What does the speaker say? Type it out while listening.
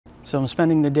So I'm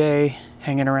spending the day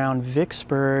hanging around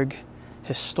Vicksburg,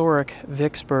 historic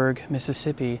Vicksburg,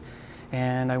 Mississippi,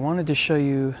 and I wanted to show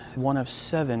you one of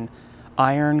 7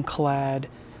 ironclad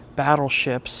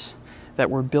battleships that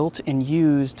were built and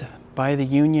used by the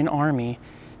Union Army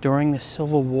during the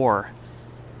Civil War.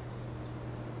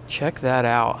 Check that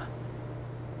out.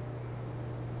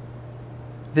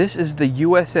 This is the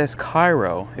USS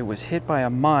Cairo. It was hit by a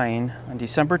mine on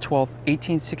December 12,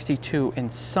 1862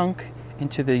 and sunk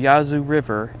into the Yazoo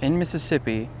River in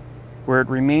Mississippi, where it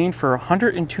remained for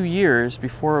 102 years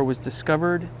before it was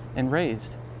discovered and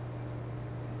raised.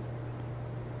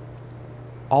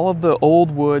 All of the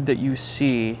old wood that you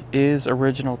see is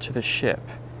original to the ship,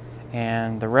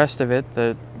 and the rest of it,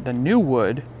 the new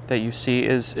wood that you see,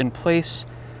 is in place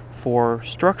for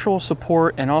structural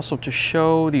support and also to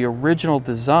show the original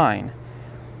design.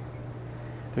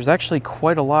 There's actually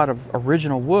quite a lot of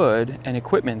original wood and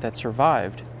equipment that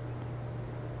survived.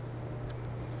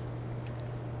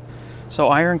 So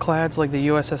ironclads like the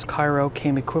USS Cairo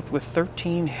came equipped with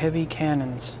 13 heavy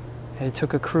cannons, and it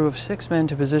took a crew of 6 men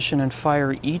to position and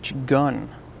fire each gun.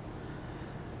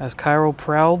 As Cairo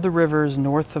prowled the rivers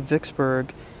north of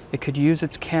Vicksburg, it could use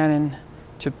its cannon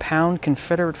to pound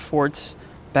Confederate forts,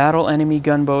 battle enemy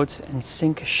gunboats, and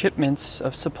sink shipments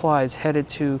of supplies headed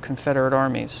to Confederate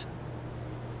armies.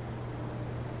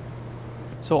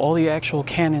 So all the actual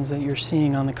cannons that you're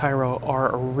seeing on the Cairo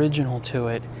are original to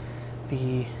it.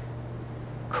 The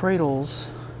cradles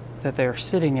that they're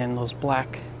sitting in, those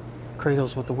black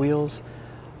cradles with the wheels,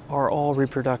 are all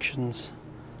reproductions.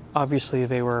 Obviously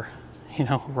they were,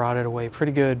 rotted away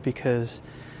pretty good because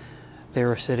they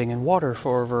were sitting in water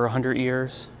for over 100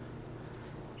 years.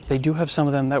 They do have some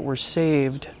of them that were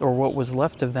saved, or what was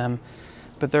left of them,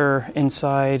 but they're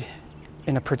inside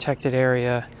in a protected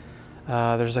area.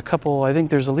 There's a couple, I think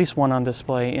there's at least one on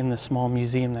display in the small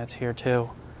museum that's here too.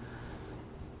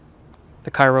 The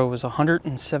Cairo was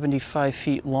 175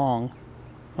 feet long.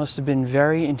 Must have been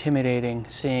very intimidating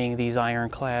seeing these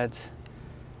ironclads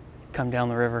come down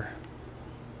the river.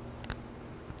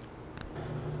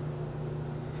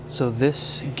 So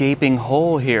this gaping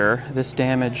hole here, this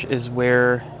damage, is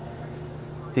where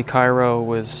the Cairo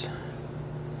was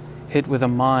hit with a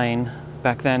mine.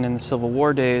 Back then in the Civil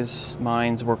War days,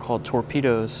 mines were called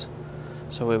torpedoes.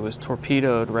 So it was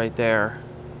torpedoed right there.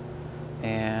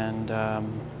 And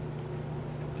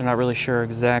they're not really sure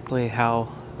exactly how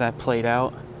that played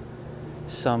out.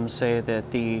 Some say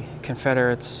that the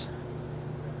Confederates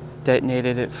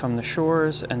detonated it from the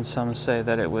shores, and some say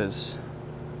that it was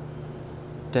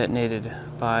detonated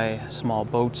by small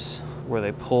boats where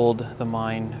they pulled the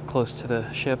mine close to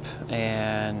the ship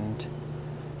and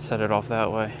set it off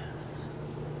that way.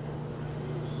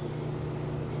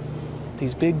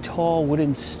 These big tall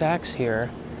wooden stacks here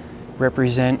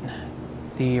represent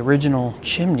the original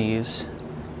chimneys.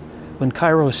 When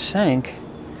Cairo sank,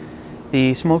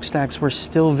 the smokestacks were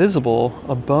still visible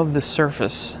above the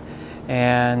surface,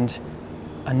 and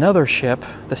another ship,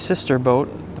 the sister boat,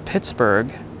 the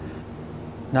Pittsburgh,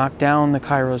 knocked down the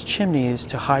Cairo's chimneys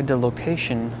to hide the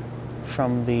location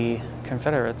from the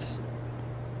Confederates.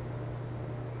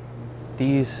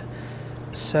 These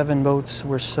 7 boats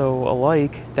were so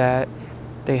alike that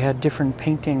they had different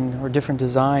painting or different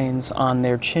designs on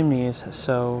their chimneys,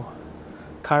 so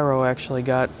Cairo actually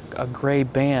got a gray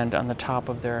band on the top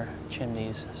of their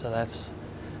chimneys, so that's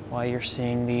why you're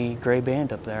seeing the gray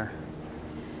band up there.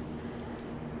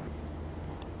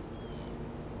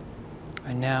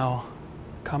 And now,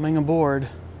 coming aboard.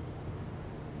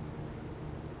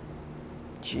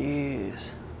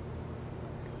 Jeez.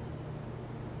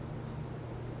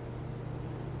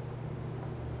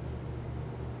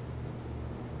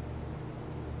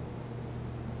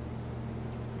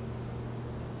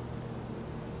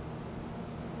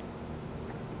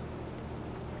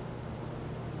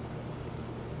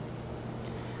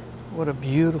 What a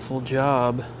beautiful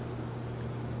job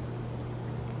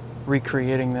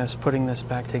recreating this, putting this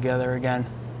back together again.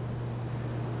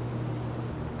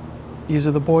 These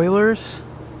are the boilers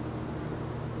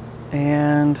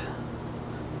and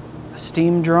a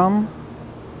steam drum.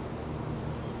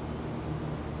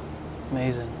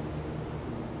 Amazing.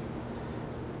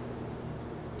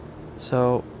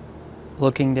 So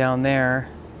looking down there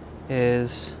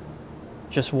is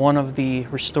just one of the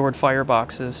restored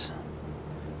fireboxes.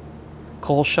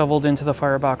 Coal shoveled into the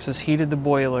fireboxes heated the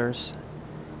boilers.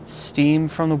 Steam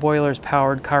from the boilers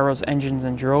powered Cairo's engines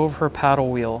and drove her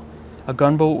paddle wheel. A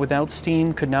gunboat without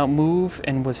steam could not move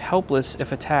and was helpless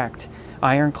if attacked.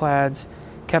 Ironclads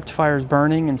kept fires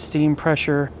burning and steam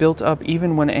pressure built up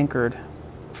even when anchored.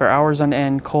 For hours on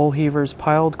end, coal heavers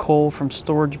piled coal from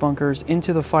storage bunkers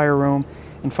into the fire room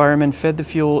and firemen fed the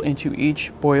fuel into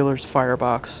each boiler's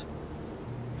firebox.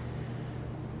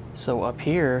 So up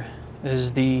here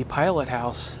is the pilot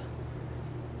house.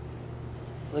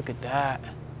 Look at that.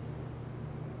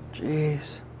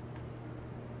 Jeez.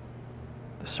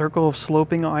 The circle of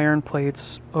sloping iron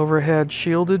plates overhead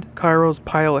shielded Cairo's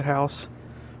pilot house.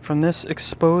 From this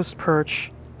exposed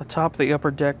perch atop the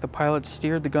upper deck, the pilot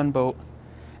steered the gunboat,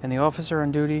 and the officer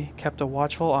on duty kept a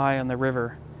watchful eye on the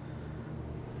river.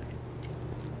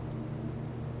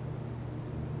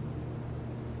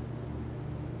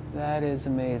 That is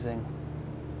amazing.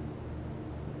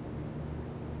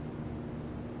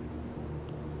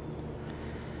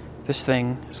 This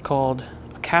thing is called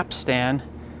a capstan,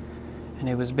 and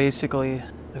it was basically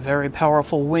a very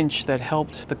powerful winch that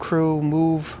helped the crew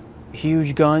move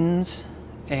huge guns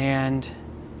and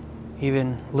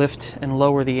even lift and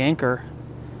lower the anchor.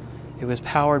 It was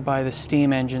powered by the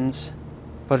steam engines,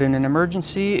 but in an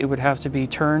emergency it would have to be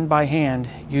turned by hand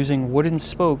using wooden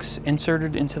spokes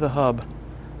inserted into the hub.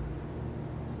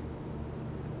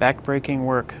 Backbreaking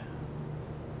work.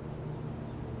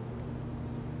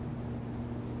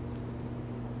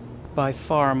 By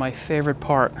far my favorite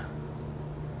part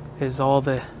is all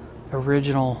the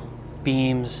original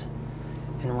beams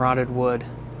and rotted wood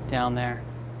down there.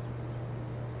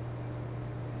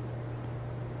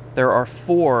 There are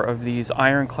 4 of these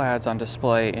ironclads on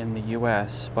display in the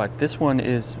US, but this one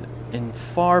is in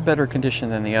far better condition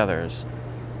than the others.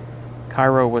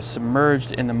 Cairo was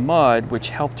submerged in the mud, which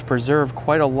helped preserve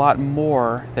quite a lot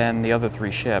more than the other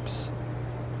 3 ships.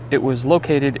 It was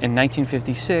located in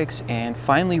 1956 and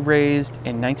finally raised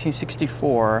in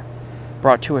 1964,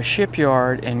 brought to a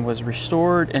shipyard, and was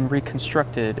restored and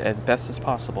reconstructed as best as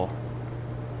possible.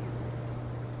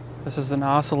 This is an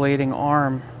oscillating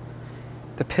arm.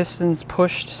 The pistons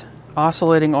pushed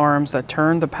oscillating arms that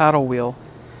turned the paddle wheel.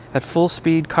 At full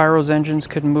speed, Cairo's engines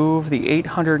could move the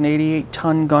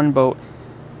 888-ton gunboat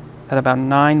at about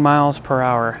 9 miles per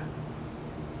hour.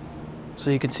 So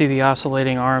you can see the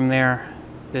oscillating arm there.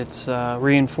 It's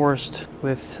reinforced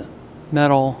with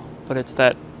metal, but it's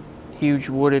that huge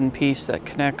wooden piece that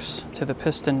connects to the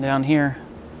piston down here.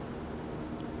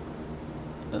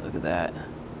 Look at that.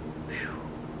 Whew.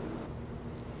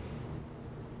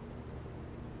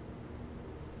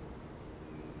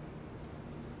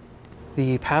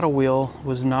 The paddle wheel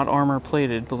was not armor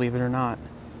plated, believe it or not.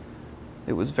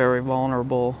 It was very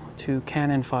vulnerable to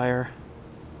cannon fire.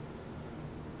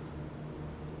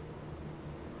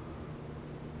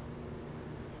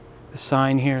 The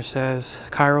sign here says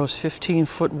Cairo's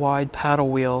 15-foot wide paddle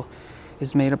wheel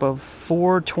is made up of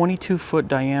 4 22-foot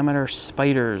diameter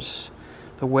spiders,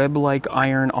 the web-like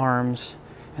iron arms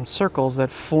and circles that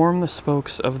form the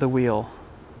spokes of the wheel.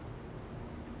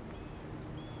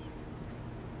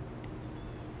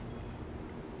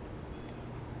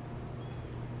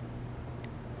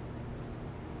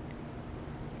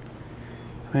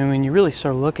 I mean, when you really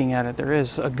start looking at it, there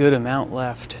is a good amount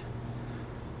left.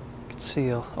 You can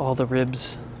see all the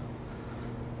ribs,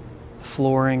 the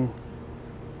flooring.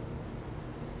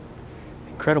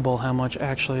 Incredible how much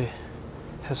actually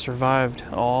has survived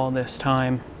all this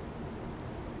time.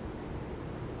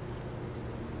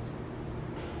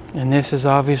 And this is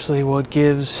obviously what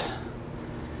gives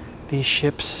these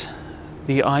ships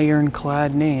the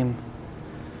ironclad name.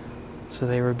 So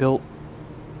they were built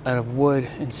out of wood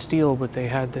and steel, but they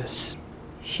had this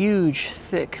huge,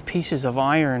 thick pieces of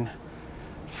iron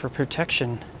for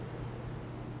protection.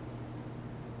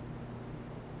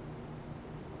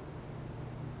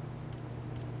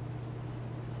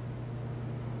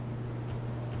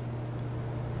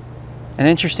 An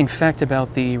interesting fact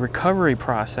about the recovery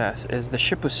process is the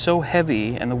ship was so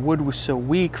heavy and the wood was so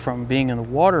weak from being in the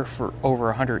water for over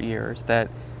 100 years that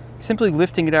simply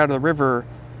lifting it out of the river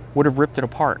would have ripped it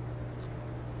apart.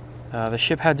 The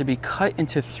ship had to be cut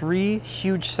into 3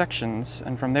 huge sections,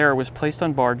 and from there it was placed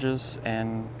on barges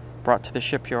and brought to the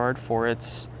shipyard for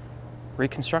its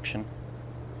reconstruction.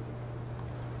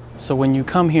 So when you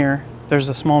come here, there's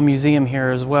a small museum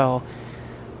here as well,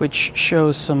 which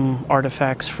shows some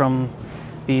artifacts from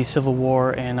the Civil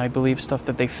War, and I believe stuff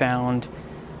that they found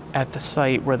at the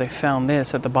site where they found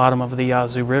this at the bottom of the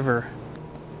Yazoo River.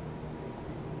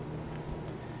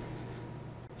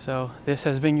 So this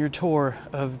has been your tour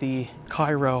of the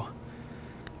Cairo,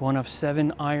 one of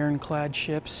 7 ironclad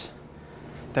ships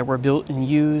that were built and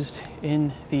used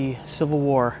in the Civil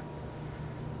War.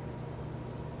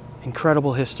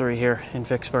 Incredible history here in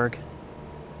Vicksburg.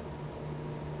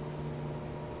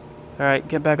 All right,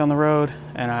 get back on the road,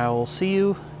 and I will see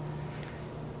you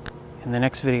in the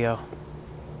next video.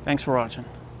 Thanks for watching.